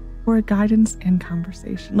for a guidance and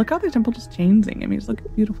conversation. Look how the temple just changing. I mean, it's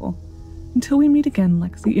looking beautiful. Until we meet again,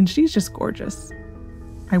 Lexi, and she's just gorgeous.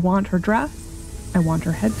 I want her dress. I want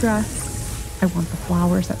her headdress. I want the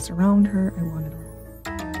flowers that surround her. I want it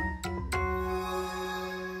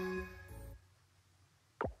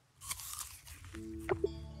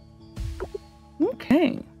all.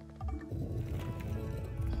 Okay.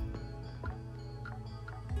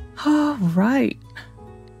 All right.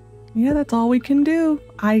 Yeah, that's all we can do.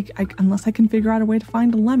 Unless I can figure out a way to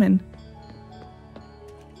find a lemon.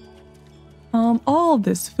 All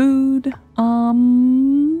this food.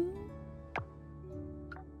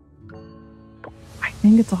 I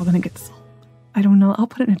think it's all gonna get sold. I don't know. I'll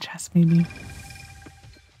put it in a chest, maybe.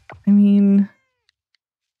 I mean,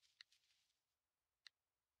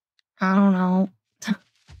 I don't know. I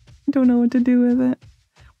don't know what to do with it.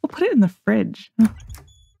 We'll put it in the fridge.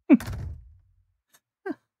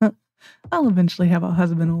 I'll eventually have a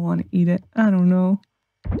husband who'll want to eat it. I don't know.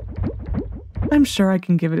 I'm sure I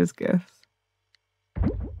can give it as gifts.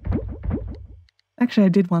 Actually, I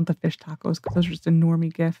did want the fish tacos because those are just a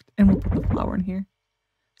normie gift. And we'll put the flour in here.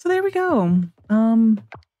 So there we go. How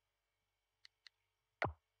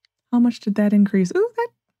much did that increase? Ooh,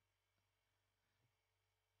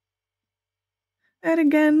 that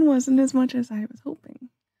again wasn't as much as I was hoping.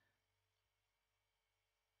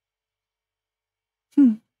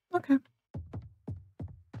 Okay.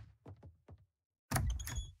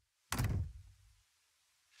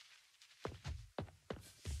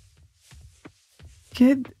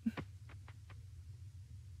 Kid,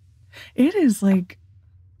 it is like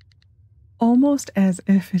almost as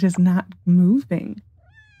if it is not moving.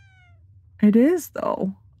 It is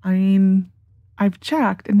though. I mean, I've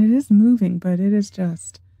checked and it is moving, but it is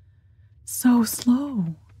just so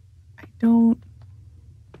slow. I don't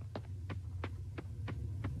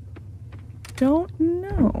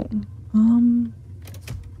know.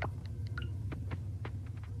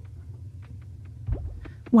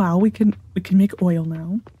 Wow, we can make oil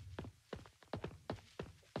now.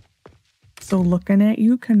 So looking at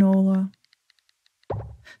you, canola.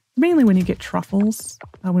 Mainly when you get truffles,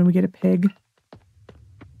 when we get a pig.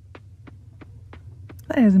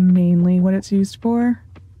 That is mainly what it's used for.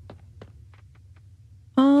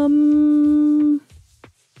 I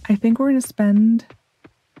think we're gonna spend,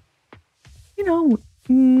 we're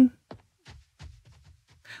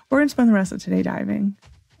gonna spend the rest of today diving,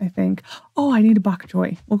 I think. Oh, I need a bok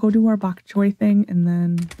choy. We'll go do our bok choy thing and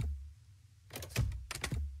then...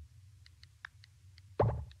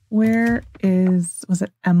 Where is... Was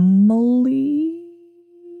it Emily?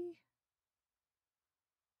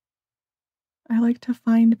 I like to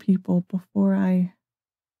find people before I...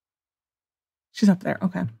 She's up there.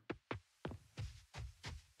 Okay.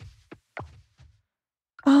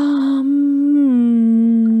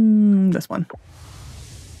 This one.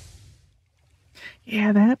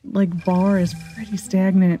 Yeah, that bar is pretty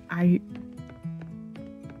stagnant.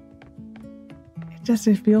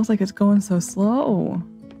 It feels like it's going so slow.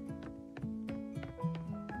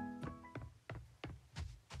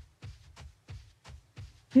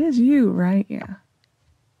 It is you, right? Yeah.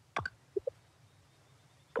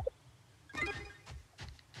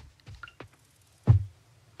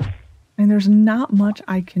 And there's not much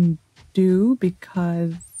I can do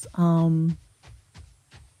because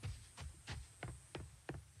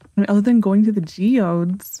mean, other than going to the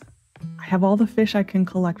geodes, I have all the fish I can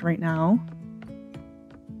collect right now.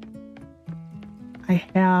 I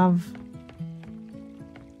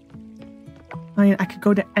mean, I could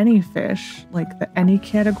go to any fish, like the any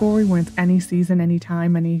category, when it's any season, any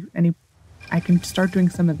time, any. I can start doing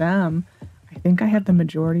some of them. I think I have the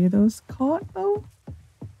majority of those caught, though.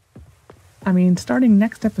 I mean, starting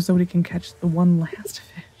next episode, we can catch the one last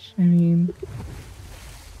fish. I mean,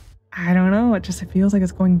 I don't know. It feels like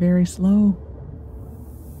it's going very slow.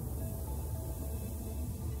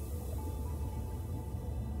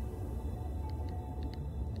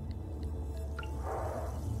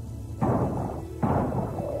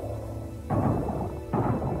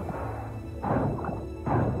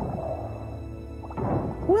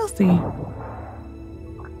 We'll see.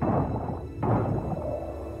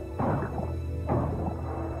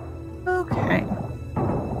 Okay.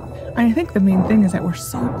 I think the main thing is that we're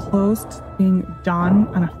so close to being done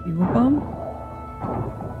on a few of them.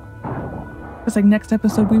 It's like next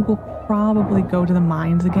episode, we will probably go to the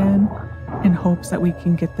mines again in hopes that we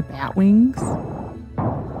can get the bat wings.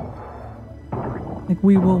 Like,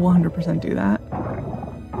 we will 100% do that.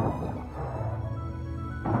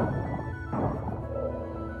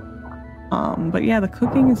 But yeah, the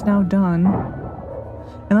cooking is now done.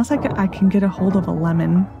 Unless I can get a hold of a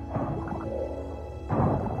lemon.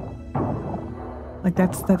 Like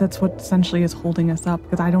that's what essentially is holding us up,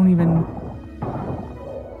 because I don't even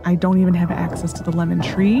have access to the lemon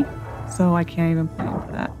tree, so I can't even plan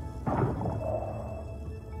for that.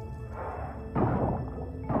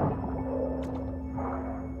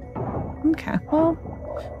 Okay, well,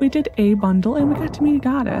 we did a bundle and we got to meet a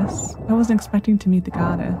goddess. I wasn't expecting to meet the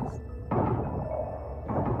goddess.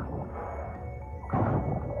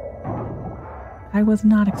 I was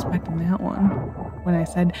not expecting that one when I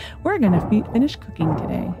said, we're going to finish cooking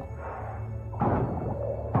today.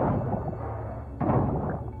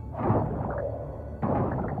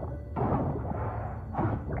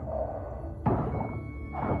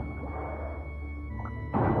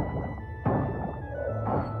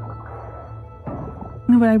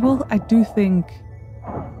 No, but I do think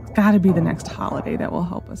it's got to be the next holiday that will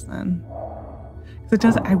help us then. It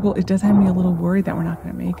does have me a little worried that we're not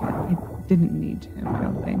going to make it. I didn't need him, I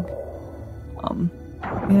don't think.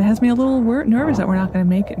 It has me a little nervous that we're not going to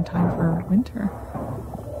make it in time for winter.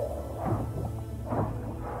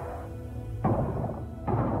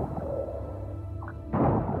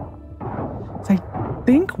 So I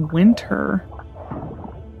think winter,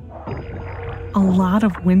 a lot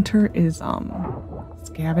of winter is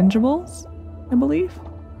scavengeables, I believe.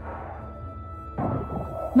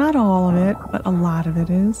 Not all of it, but a lot of it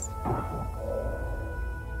is.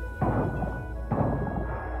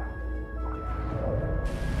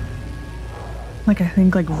 Like, I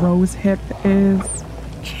think like rose hip is,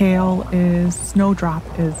 kale is, snowdrop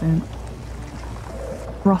isn't.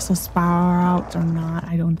 Brussels sprouts are not.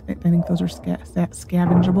 I think those are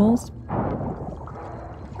scavengeables.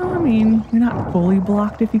 I mean, you're not fully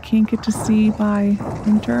blocked if you can't get to sea by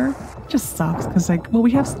winter. It just sucks because, like, well,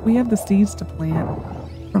 we have the seeds to plant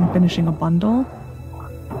from finishing a bundle,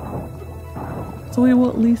 so we will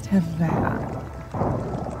at least have that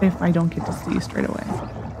if I don't get to see straight away.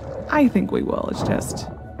 I think we will. It's just,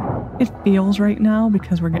 it feels right now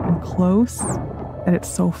because we're getting close that it's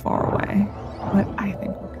so far away, but I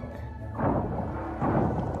think we'll get there.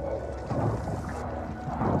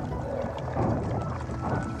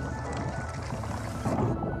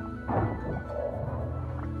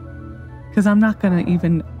 Because I'm not gonna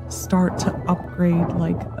even start to upgrade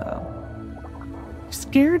like the... You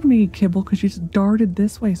scared me, Kibble, because you just darted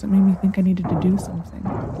this way, so it made me think I needed to do something.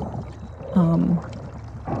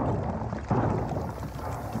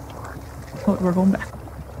 Oh, we're going back.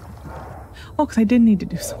 Oh, because I did need to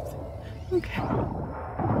do something. Okay.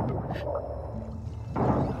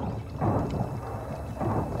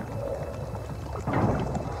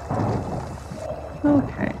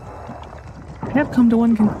 Okay. I have come to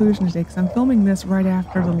one conclusion today because I'm filming this right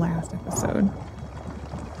after the last episode.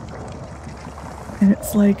 And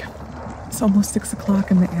it's almost 6 o'clock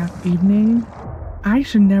in the evening. I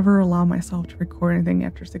should never allow myself to record anything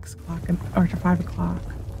after 6 o'clock or after 5 o'clock.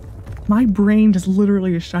 My brain just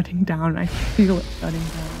literally is shutting down. I feel it shutting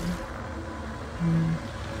down.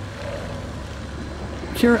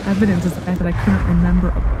 Pure evidence is the fact that I couldn't remember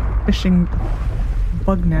a fishing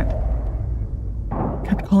bug net.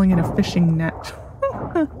 Kept calling it a fishing net.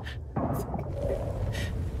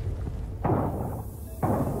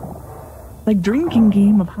 Like drinking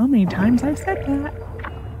game of how many times I've said that.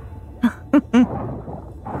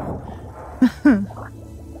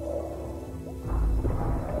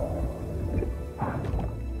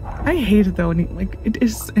 I hate it though. Like it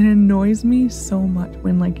annoys me so much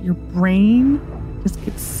when like your brain just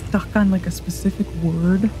gets stuck on like a specific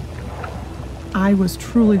word. I was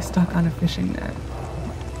truly stuck on a fishing net.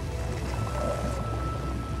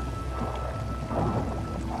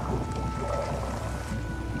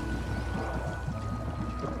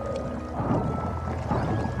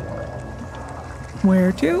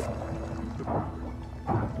 Where to?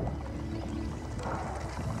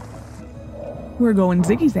 We're going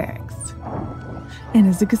zigzags. And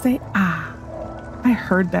a zigzag. Ah, I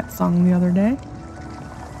heard that song the other day.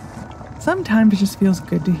 Sometimes it just feels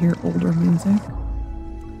good to hear older music.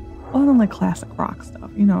 Other than like classic rock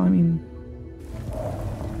stuff, you know, I mean,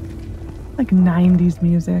 like 90s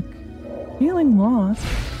music. Feeling lost.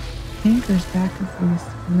 Anchor's back at least.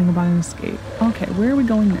 Something about an escape. Okay, where are we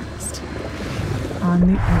going next? On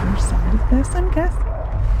the other side of this, I'm guessing.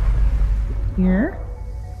 Here.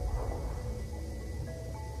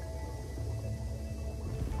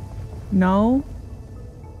 No.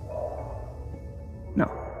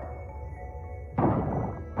 No.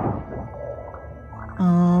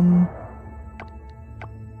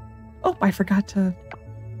 Oh, I forgot to...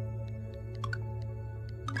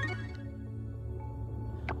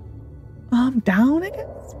 down, I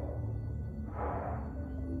guess?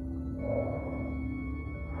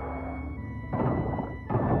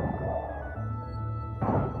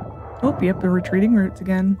 Oh, yep, the retreating roots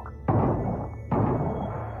again.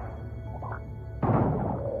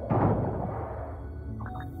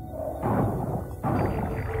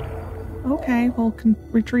 Okay, well,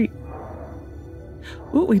 retreat.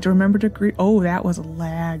 Ooh, we remember to agree. Oh, that was a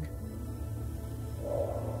lag.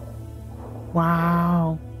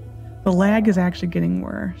 Wow. The lag is actually getting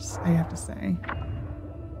worse, I have to say.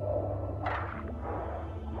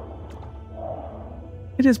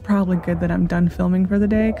 It is probably good that I'm done filming for the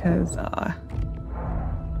day, because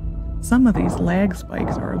some of these lag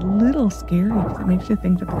spikes are a little scary, because it makes you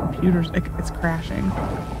think that the computer's it's crashing.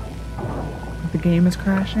 The game is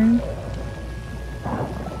crashing.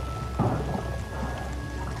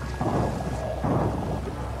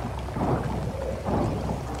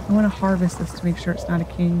 I want to harvest this to make sure it's not a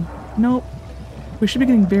king. Nope. We should be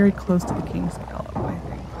getting very close to the king scallop, I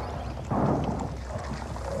think.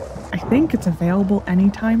 I think it's available any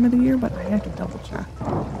time of the year, but I have to double check.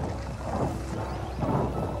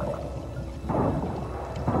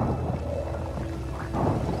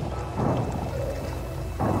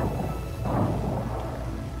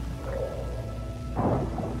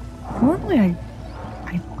 Normally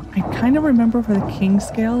I kind of remember for the king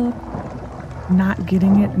scallop not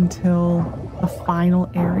getting it until the final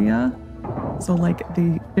area, so like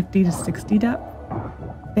the 50 to 60 depth.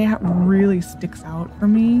 That really sticks out for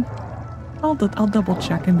me. I'll double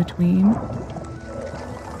check in between.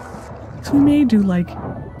 So we may do like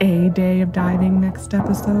a day of diving next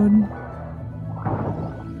episode.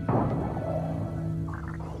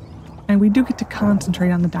 And we do get to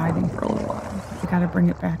concentrate on the diving for a little while. We gotta bring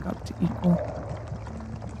it back up to equal.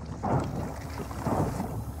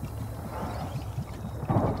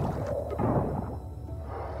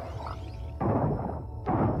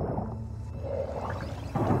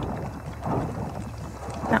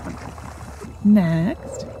 That one.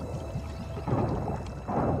 Next.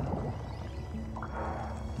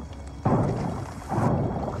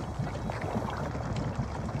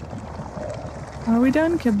 Are we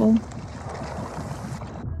done, Kibble?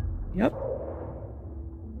 Yep.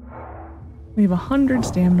 We have 100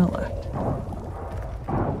 stamina left.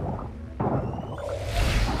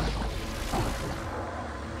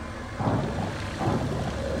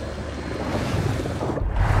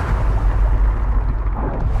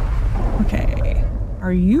 Okay.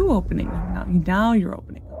 Are you opening them now? Now you're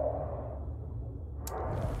opening them.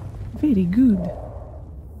 Very good.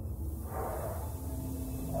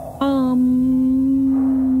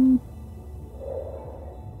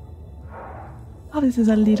 Oh, this is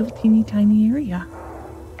a little teeny tiny area.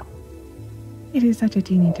 It is such a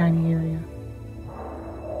teeny tiny area.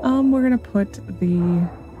 We're gonna put the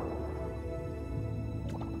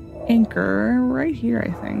anchor right here,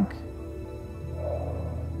 I think.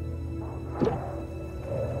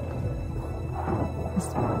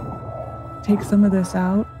 Just take some of this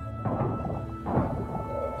out.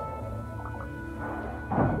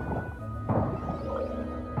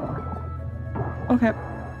 Okay.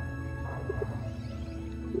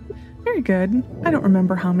 Very good. I don't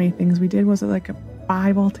remember how many things we did. Was it like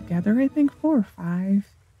 5 altogether? I think 4 or 5.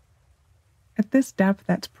 At this depth,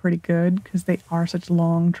 that's pretty good because they are such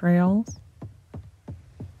long trails.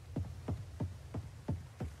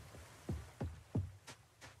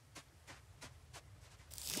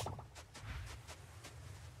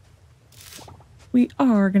 we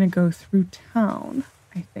are going to go through town,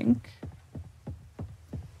 I think.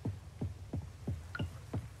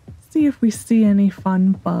 See if we see any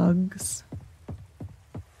fun bugs.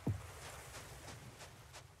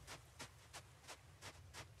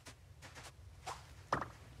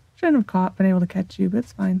 Shouldn't have been able to catch you, but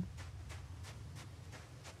it's fine.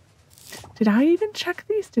 Did I even check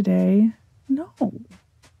these today? No.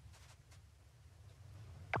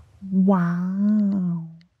 Wow.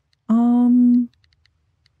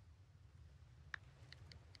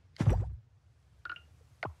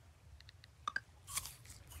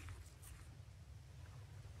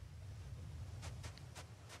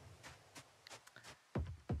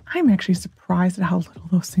 I'm actually surprised at how little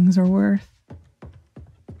those things are worth.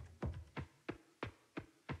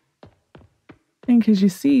 And because you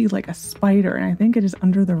see like a spider, and I think it is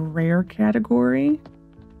under the rare category.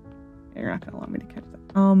 You're not gonna allow me to catch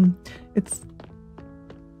that. It's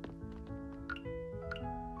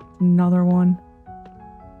another one.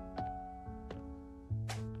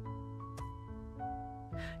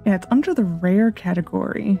 Yeah, it's under the rare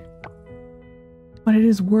category, but it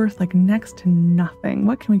is worth like next to nothing.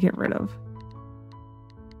 What can we get rid of?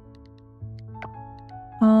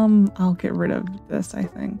 I'll get rid of this, I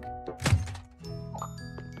think.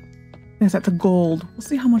 Yes, that's a gold. We'll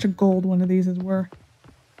see how much a gold one of these is worth.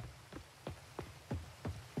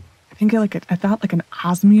 I think I thought like an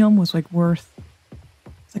osmium was like worth,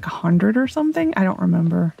 it's like 100 or something. I don't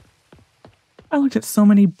remember. I looked at so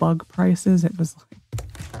many bug prices. It was like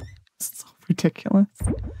so ridiculous.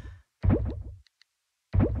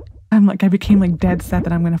 I became like dead set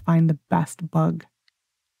that I'm going to find the best bug.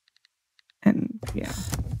 And yeah.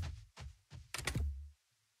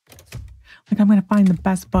 Like I'm going to find the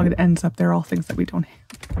best bug that ends up there, all things that we don't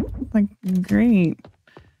have. Like, great.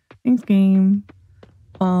 Thanks, game.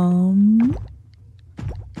 Done.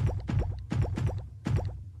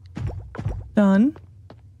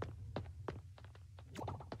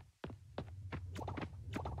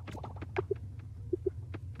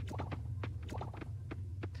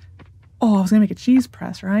 Oh, I was gonna make a cheese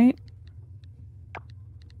press, right?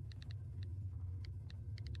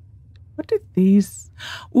 What did these...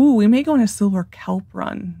 Ooh, we may go on a silver kelp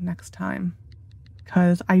run next time.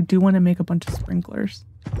 Because I do want to make a bunch of sprinklers.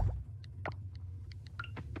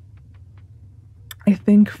 I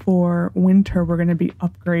think for winter we're going to be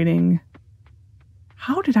upgrading...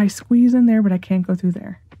 How did I squeeze in there but I can't go through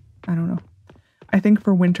there? I don't know. I think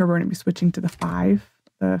for winter we're going to be switching to the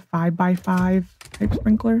 5x5 type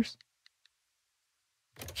sprinklers.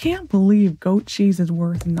 Can't believe goat cheese is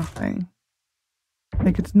worth nothing.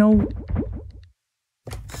 Like it's no...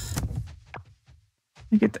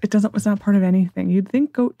 Like it's not part of anything. You'd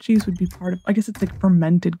think goat cheese would be part of... I guess it's like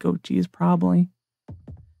fermented goat cheese probably.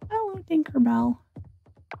 Hello, Tinkerbell.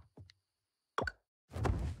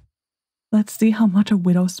 Let's see how much a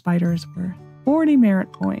widow spider is worth. 40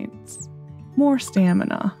 merit points. More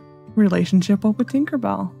stamina. Relationship up with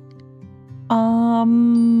Tinkerbell.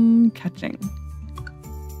 Catching.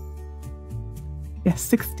 Yeah,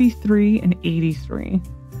 63 and 83.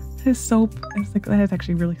 That is so... It's like, that is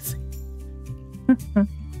actually really sweet.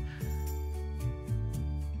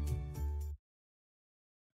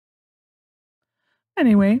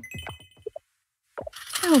 Anyway,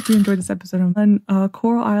 I hope you enjoyed this episode. On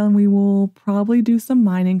Coral Island, we will probably do some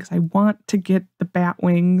mining because I want to get the bat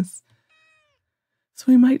wings. So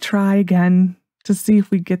we might try again to see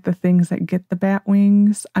if we get the things that get the bat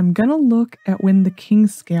wings. I'm going to look at when the king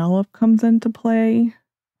scallop comes into play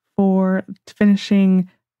for finishing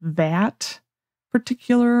that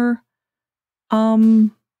particular...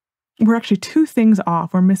 We're actually 2 things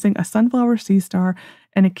off. We're missing a sunflower sea star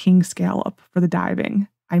and a king scallop for the diving.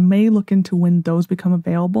 I may look into when those become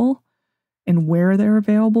available and where they're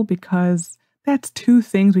available because that's 2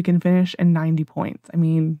 things we can finish in 90 points. I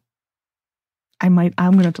mean, I'm going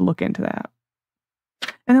to have to look into that.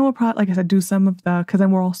 And then we'll probably, like I said, do some of the, because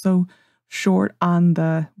then we're also short on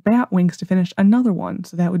the bat wings to finish another one.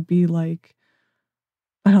 So that would be like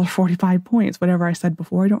another 45 points, whatever I said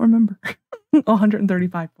before. I don't remember.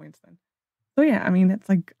 135 points then. So yeah, I mean, it's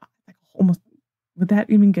like almost, would that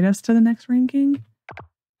even get us to the next ranking?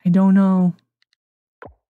 I don't know.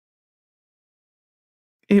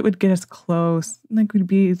 It would get us close. Like we'd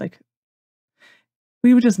be like,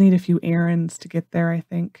 we would just need a few errands to get there, I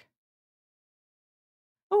think.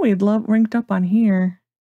 Oh, we'd love ranked up on here.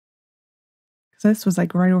 Because this was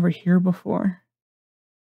like right over here before.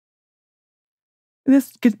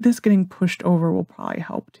 This getting pushed over will probably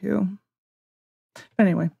help too. But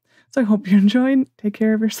anyway, so I hope you enjoyed. Take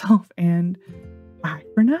care of yourself and bye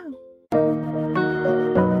for now.